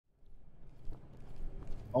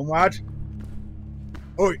Onward.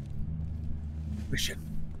 Oi. Mission.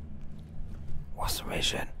 What's the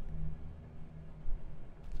mission?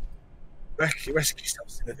 Rescue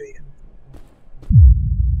civilian.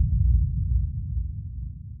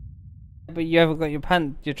 But you haven't got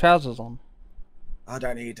your trousers on. I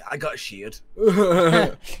don't need. I got a shield.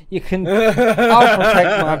 You can. I'll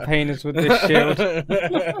protect my penis with this shield.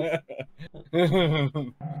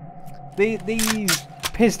 These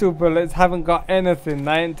pistol bullets haven't got anything.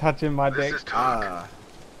 They ain't touching my dick.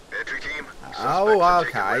 Entry team. Oh,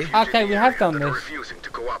 okay. Okay, we have done this. Refusing to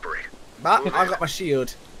cooperate. But I got my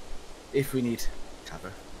shield. If we need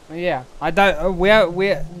cover. Yeah, I don't. We're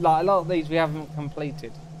like a lot of these we haven't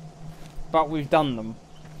completed, but we've done them.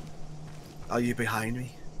 Are you behind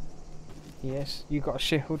me? Yes, you got a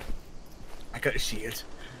shield. I got a shield.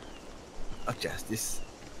 Of justice.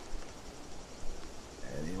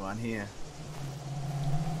 Anyone here?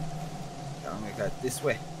 I'm gonna go this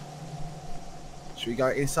way. Should we go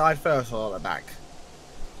inside first or at the back?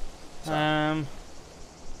 So.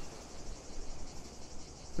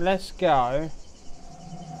 Let's go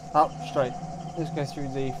up straight. Let's go through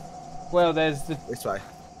the. Well, there's the This way.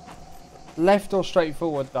 left or straight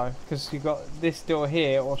forward though, because you've got this door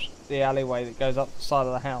here or the alleyway that goes up the side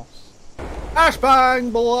of the house.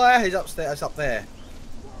 Ashbang, boy! He's upstairs, up there.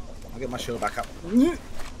 I'll get my shield back up.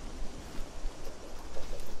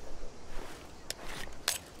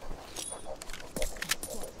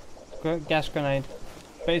 Gas grenade,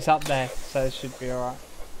 but it's up there, so it should be alright.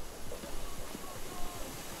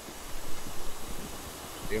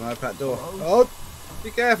 You can open that door. Oh, be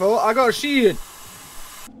careful! I got a shield.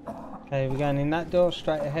 Okay, we're going in that door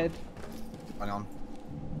straight ahead. Hang on.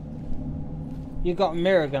 You got a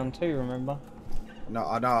mirror gun too, remember? No,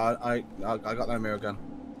 I know. I got no mirror gun.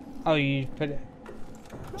 Oh, you put it.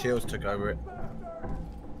 Chills took over it.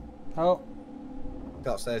 Oh,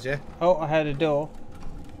 Go upstairs, yeah. oh! I heard a door.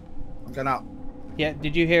 I'm going up. Yeah,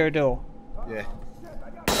 did you hear a door? Yeah.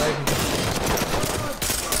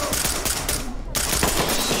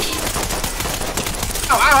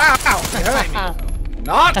 Ow! Ow! Ow! Ow! You hurt me.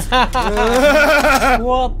 Not.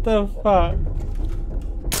 What the fuck?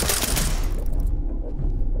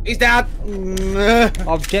 He's down.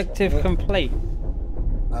 Objective complete.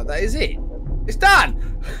 That is it. It's done.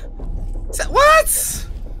 What?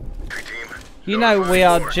 Entry team. You know we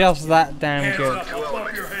are just that damn good. Two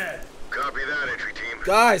elements. Copy that, entry team.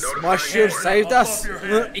 Guys, my shield saved us.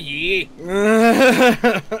 Yeah.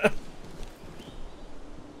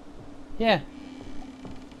 Yeah.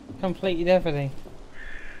 Completed everything.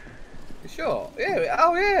 You sure? Yeah.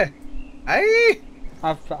 Oh yeah. Hey.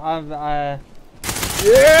 I've Yeah.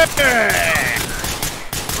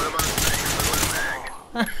 Put him on stage.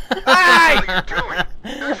 Hey. What are you doing?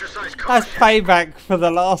 Exercise That's caution. payback for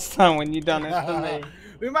the last time when you done it for me.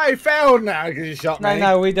 We may have failed now because you shot me.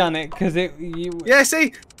 No, we done it because you Yeah,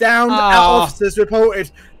 see? Downed Ah. officers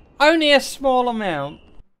reported. only a small amount.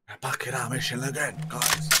 Back in our mission again,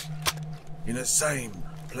 guys. In the same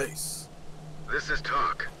place. This is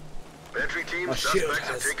talk. Entry team, My shield suspects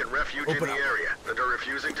have has taken refuge in opened the up. area and are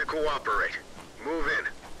refusing to cooperate. Move in.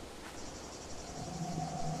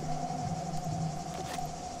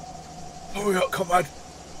 Hurry up, comrade.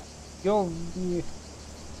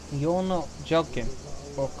 You're not jogging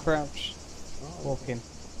or crouch walking.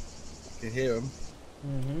 I can hear him.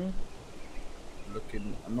 Mhm.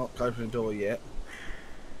 I'm not opening the door yet.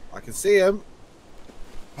 I can see him.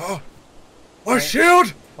 Oh, my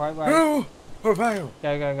shield! Wait. No, prevail.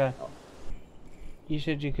 Go. You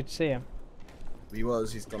said you could see him.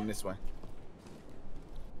 He's gone this way.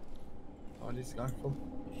 Where did he go from?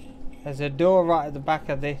 There's a door right at the back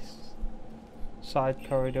of this side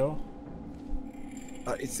corridor.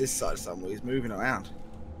 It's this side somewhere. He's moving around.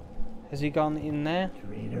 Has he gone in there?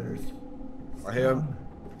 I hear him.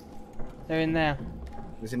 They're in there.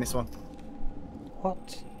 He's in this one.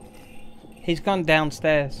 What? He's gone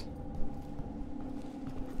downstairs.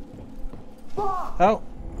 Oh,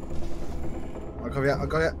 I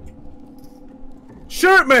got it.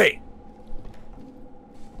 Shoot me!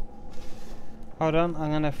 hold on.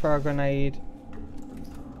 I'm gonna throw a grenade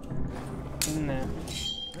in there.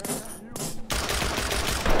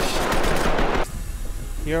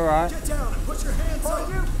 You're right.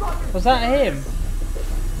 Was that him?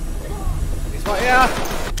 He's right here.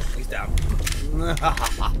 He's down.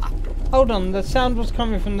 Hold on. The sound was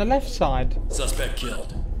coming from the left side. Suspect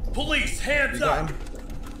killed. Police, hands You got up! him?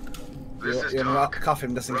 This is You're gonna talk. cuff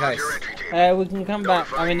him just in Roger, case. entry team. We can come back.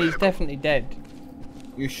 I mean, he's definitely dead.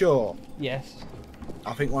 You sure? Yes.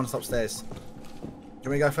 I think one's upstairs.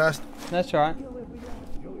 Can we go first? That's right.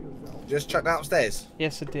 Just check that upstairs.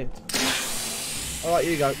 Yes, it did. Alright,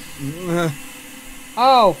 you go.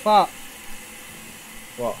 Oh, fuck.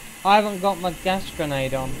 What? I haven't got my gas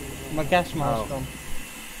grenade on. My gas mask Oh. on.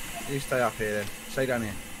 You stay up here then. Stay down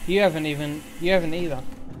here. You haven't either.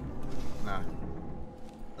 No.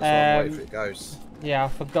 That's why I'm waiting for it goes. Yeah, I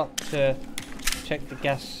forgot to check the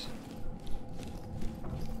gas.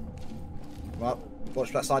 Well,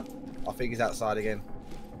 watch that side. I think he's outside again.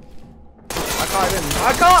 I can't even.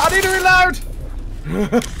 I can't! I need to reload!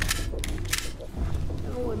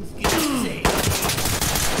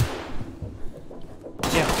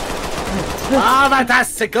 Yeah. Ah,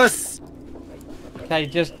 fantasticus! Okay,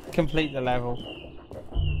 just complete the level.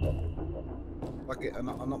 Fuck it, I'm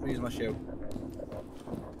not using my shield.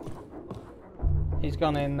 He's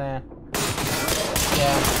gone in there.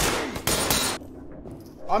 Yeah.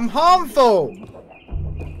 I'm harmful!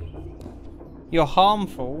 You're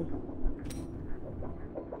harmful.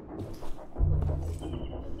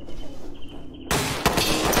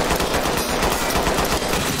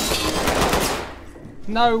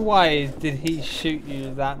 No way did he shoot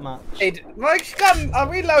you that much. My gun, I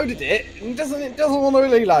reloaded it. It doesn't want to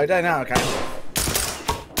reload. Oh, no, okay.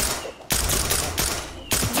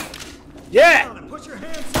 Yeah! Put your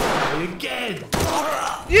hands up again.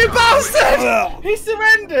 You bastard! He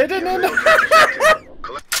surrendered and then...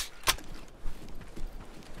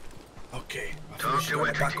 Okay, Talk to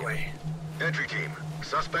entry team. Entry team.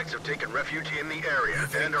 Suspects have taken refuge in the area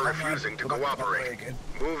and are refusing to cooperate.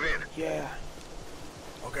 Move in. Yeah.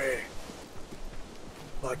 Okay.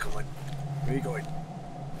 Right, come on. Where are you going?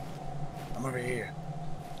 I'm over here.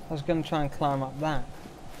 I was going to try and climb up that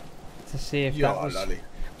to see if You that are was. lolly.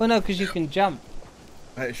 Well, no, because you can jump.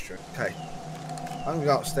 That is true. Okay. I'm gonna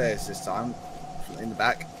go upstairs this time. In the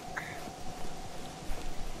back.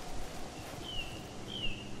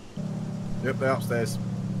 Yep, they're upstairs.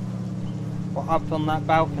 What, up on that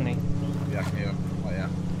balcony? Yeah, I can hear them. Oh, yeah.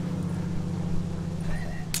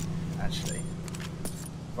 Actually.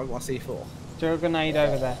 Have I got my C4? Throw a grenade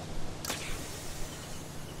over there.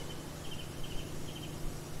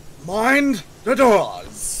 Mind the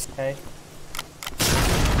doors! Okay.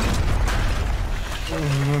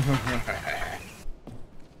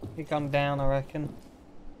 He gone down, I reckon.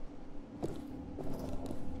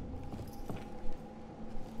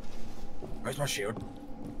 Where's my shield?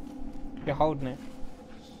 You're holding it.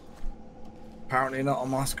 Apparently not on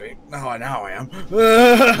my screen. No, now I am.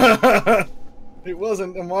 It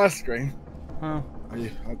wasn't on my screen. Huh. Are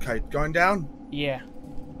you okay? Going down? Yeah.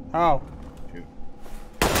 Oh. Shoot.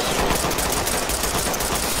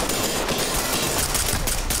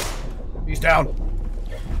 He's down.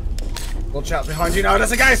 Watch out behind you now,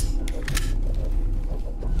 that's a guys!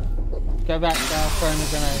 Go back there, throwing the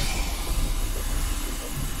grenade.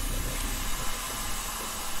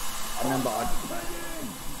 I remember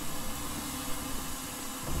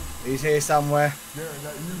He's here somewhere.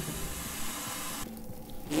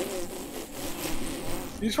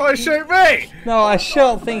 You trying to shoot me? No, I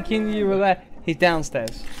shot thinking you were there. He's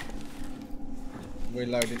downstairs.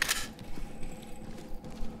 Reloading.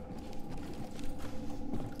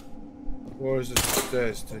 Where is the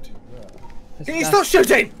stairs, dude? Can you stop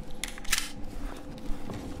shooting?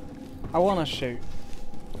 I want to shoot.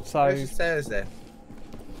 Where's the So, stairs then?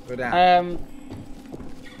 Go down.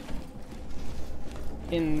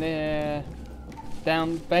 in there,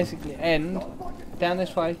 down, basically end, down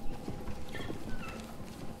this way,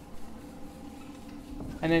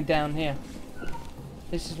 and then down here.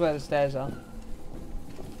 This is where the stairs are.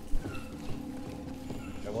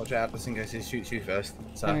 Yeah, watch out, just in case he shoots you first.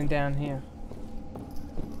 So. And then down here.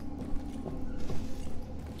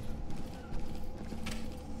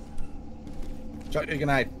 Chuck your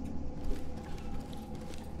grenade.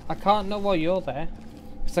 I can't know while you're there,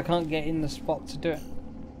 because I can't get in the spot to do it.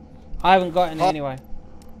 I haven't got any anyway.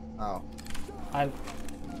 Oh. And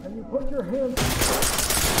you put your hands.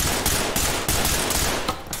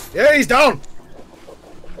 Yeah, he's down!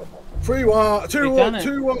 3-1, 2-1, done it.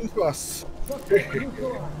 2-1 to us.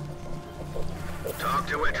 Talk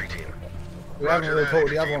to entry team. We haven't Roger that, reported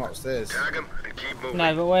the entry other team. one upstairs. Tag him and keep moving.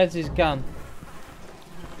 No, but where's his gun?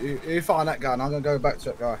 You find that gun, I'm gonna go back to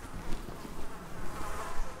that guy.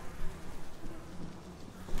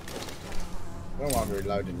 I don't want to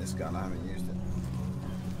reloading this gun, I haven't used it.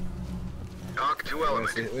 Talk to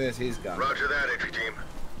element. Where's his gun? Roger that, entry team.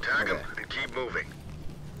 Tag him Okay. and keep moving.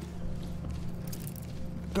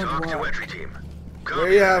 Good Talk to work. entry team. We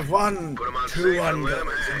Copy. have won. Put him on 2-1 safe and let him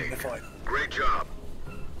guys in hang. the fight. Great job.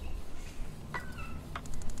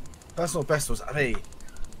 Personal best was me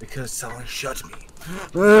because someone shot me.